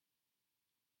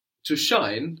To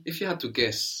shine, if you had to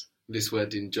guess this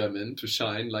word in German, to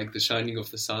shine, like the shining of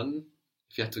the sun,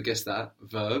 if you had to guess that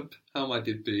verb, how might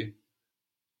it be?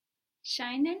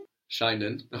 Scheinen.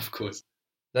 Scheinen, of course.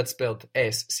 That's spelled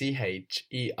S-C-H-E-I-N-E-N.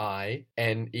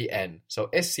 So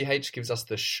SCH gives us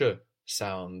the sh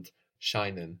sound,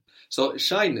 scheinen. So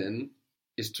scheinen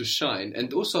is to shine,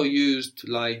 and also used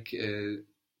like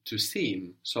to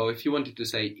seem. So if you wanted to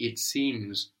say it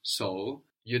seems so,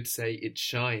 you'd say it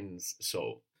shines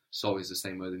so. So is the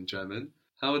same word in German.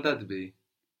 How would that be?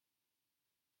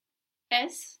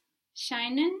 Es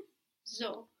scheinen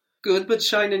so. Good, but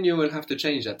scheinen you will have to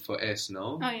change that for S,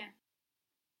 no? Oh yeah.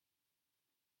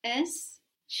 Es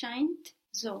scheint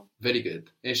so. Very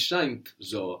good. Es scheint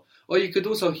so. Or you could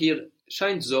also hear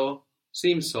scheint so,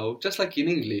 seems so, just like in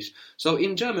English. So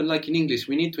in German, like in English,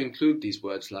 we need to include these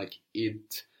words like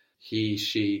it, he,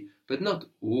 she, but not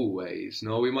always.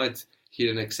 No, we might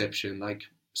hear an exception like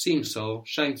seems so,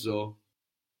 scheint so.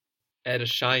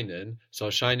 Erscheinen, so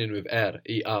scheinen with R,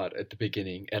 E-R at the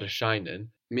beginning, erscheinen,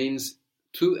 means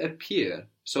to appear.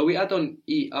 So we add on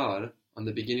ER on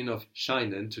the beginning of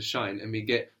scheinen, to shine, and we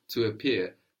get to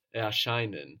appear.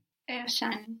 Erscheinen.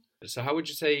 Erscheinen. So how would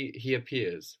you say he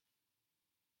appears?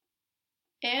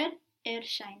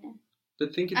 Erscheinen.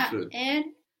 But think it through.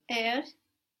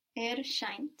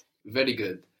 Erscheint. Very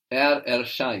good.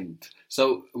 Erscheint.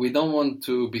 So we don't want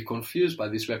to be confused by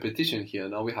this repetition here.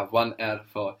 Now we have one R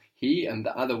for he, and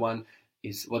the other one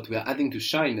is what we are adding to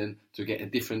scheinen to get a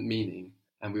different meaning.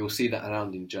 And we will see that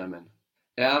around in German.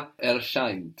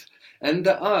 Erscheint. And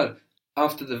the R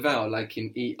after the vowel, like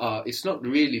in ER, it's not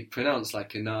really pronounced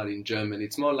like an R in German.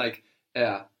 It's more like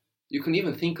R. You can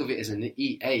even think of it as an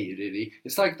EA, really.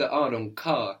 It's like the R on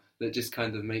car that just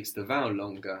kind of makes the vowel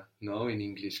longer, no, in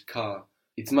English, car.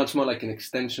 It's much more like an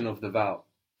extension of the vowel,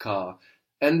 car.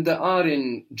 And the R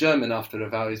in German after a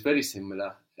vowel is very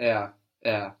similar.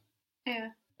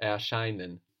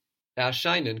 Erscheinen.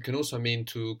 Erscheinen can also mean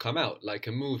to come out, like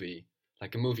a movie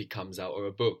comes out, or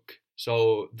a book.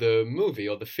 So the movie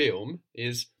or the film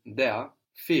is der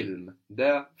Film.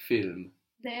 Der Film.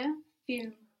 Der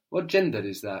Film. What gender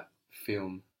is that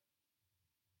film?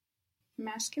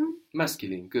 Masculine.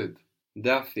 Masculine, good.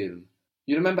 Der Film.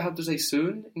 You remember how to say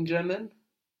soon in German?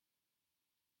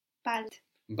 Bald.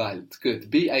 Bald,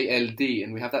 good. B-A-L-D,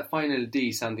 and we have that final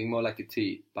D sounding more like a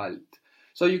T. Bald.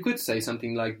 So you could say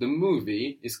something like, the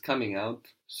movie is coming out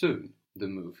soon. The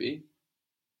movie.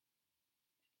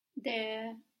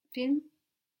 Der Film.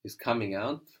 Is coming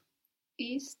out.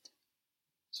 Ist.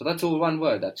 So that's all one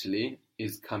word actually,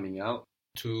 is coming out.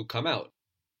 To come out.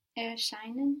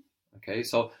 Erscheinen. Okay,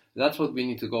 so that's what we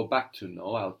need to go back to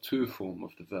now, our to form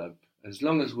of the verb. As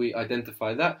long as we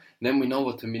identify that, then we know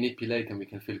what to manipulate and we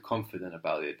can feel confident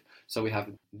about it. So we have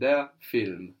der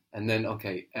Film, and then,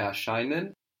 okay,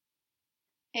 erscheinen.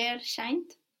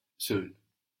 Erscheint. Soon.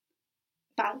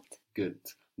 Bald. Good.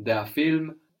 Der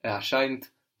Film erscheint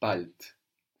bald.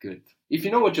 Good. If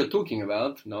you know what you're talking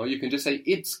about, no, you can just say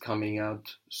it's coming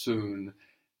out soon.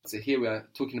 So here we are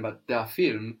talking about der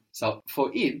Film. So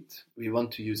for it, we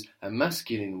want to use a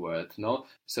masculine word, no?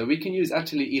 So we can use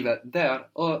actually either der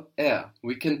or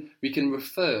We can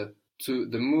refer to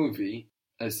the movie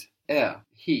as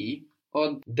he,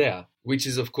 or der, which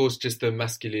is of course just the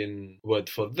masculine word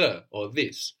for the or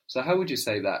this. So how would you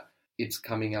say that? It's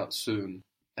coming out soon,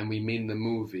 and we mean the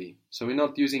movie. So we're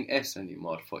not using S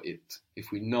anymore for it,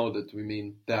 if we know that we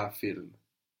mean der Film.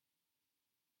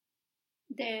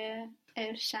 Der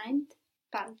erscheint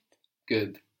bald.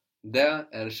 Good. Der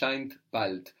erscheint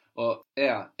bald, or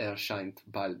erscheint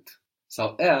bald.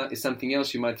 So is something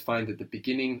else you might find at the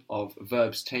beginning of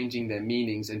verbs changing their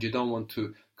meanings, and you don't want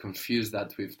to confuse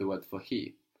that with the word for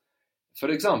he. For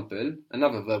example,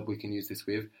 another verb we can use this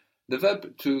with, the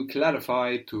verb to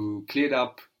clarify, to clear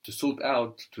up, to sort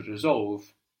out, to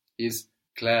resolve is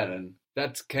klären.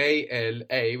 That's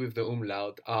K-L-A with the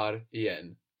umlaut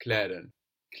R-E-N. Klären.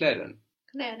 Klären.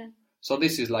 Klären. So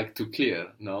this is like to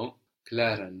clear, no?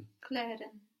 Klären.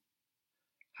 Klären.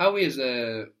 How is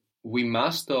we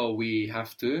must or we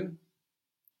have to?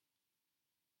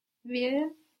 Wir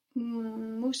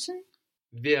müssen.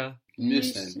 Wir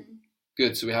müssen.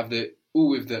 Good, so we have the U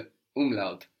with the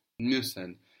umlaut.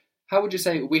 Müssen. How would you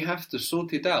say we have to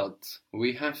sort it out?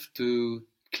 We have to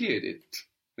clear it.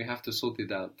 We have to sort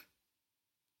it out.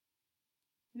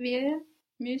 Wir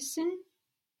müssen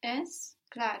es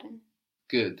klären.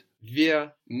 Good.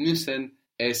 Wir müssen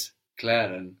es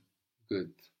klären.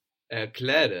 Good.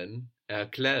 Erklären,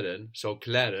 so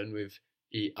klären with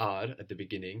ER at the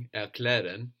beginning,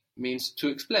 erklären means to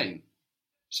explain.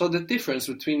 So the difference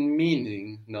between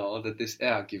meaning now that this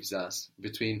er gives us,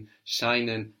 between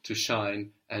scheinen to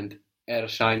shine and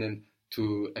erscheinen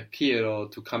to appear or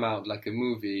to come out like a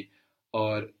movie,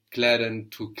 or klären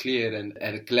to clear and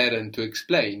erklären to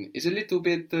explain, is a little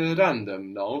bit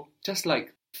random, no? Just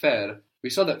like fair. We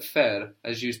saw that fair,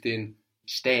 as used in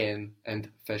stehen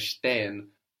and verstehen,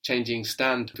 changing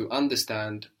stand to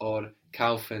understand, or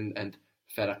kaufen and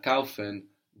verkaufen,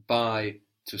 buy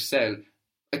to sell,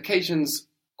 occasions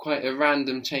quite a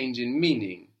random change in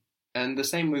meaning. And the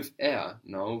same with er,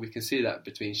 no? We can see that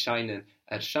between scheinen,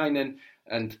 erscheinen,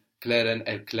 and klären,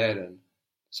 erklären.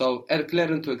 So,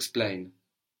 erklären to explain.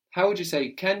 How would you say,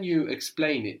 can you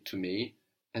explain it to me?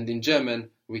 And in German,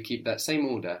 we keep that same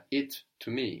order, it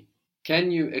to me. Can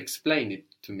you explain it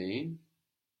to me?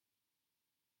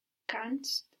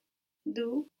 Kannst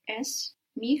du es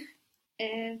mich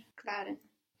erklären?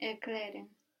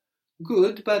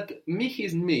 Good, but mich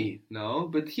is me, no?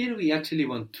 But here we actually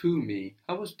want to me.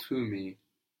 How was to me?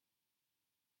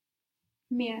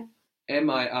 Mir.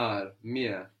 M-I-R,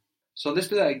 mir. So let's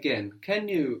do that again. Can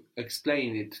you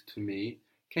explain it to me?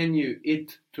 Can you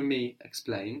it to me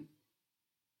explain?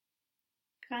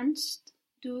 Kannst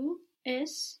du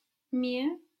es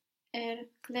mir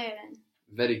erklären?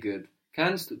 Very good.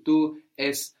 Kannst du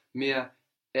es mir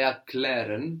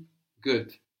erklären?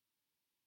 Good.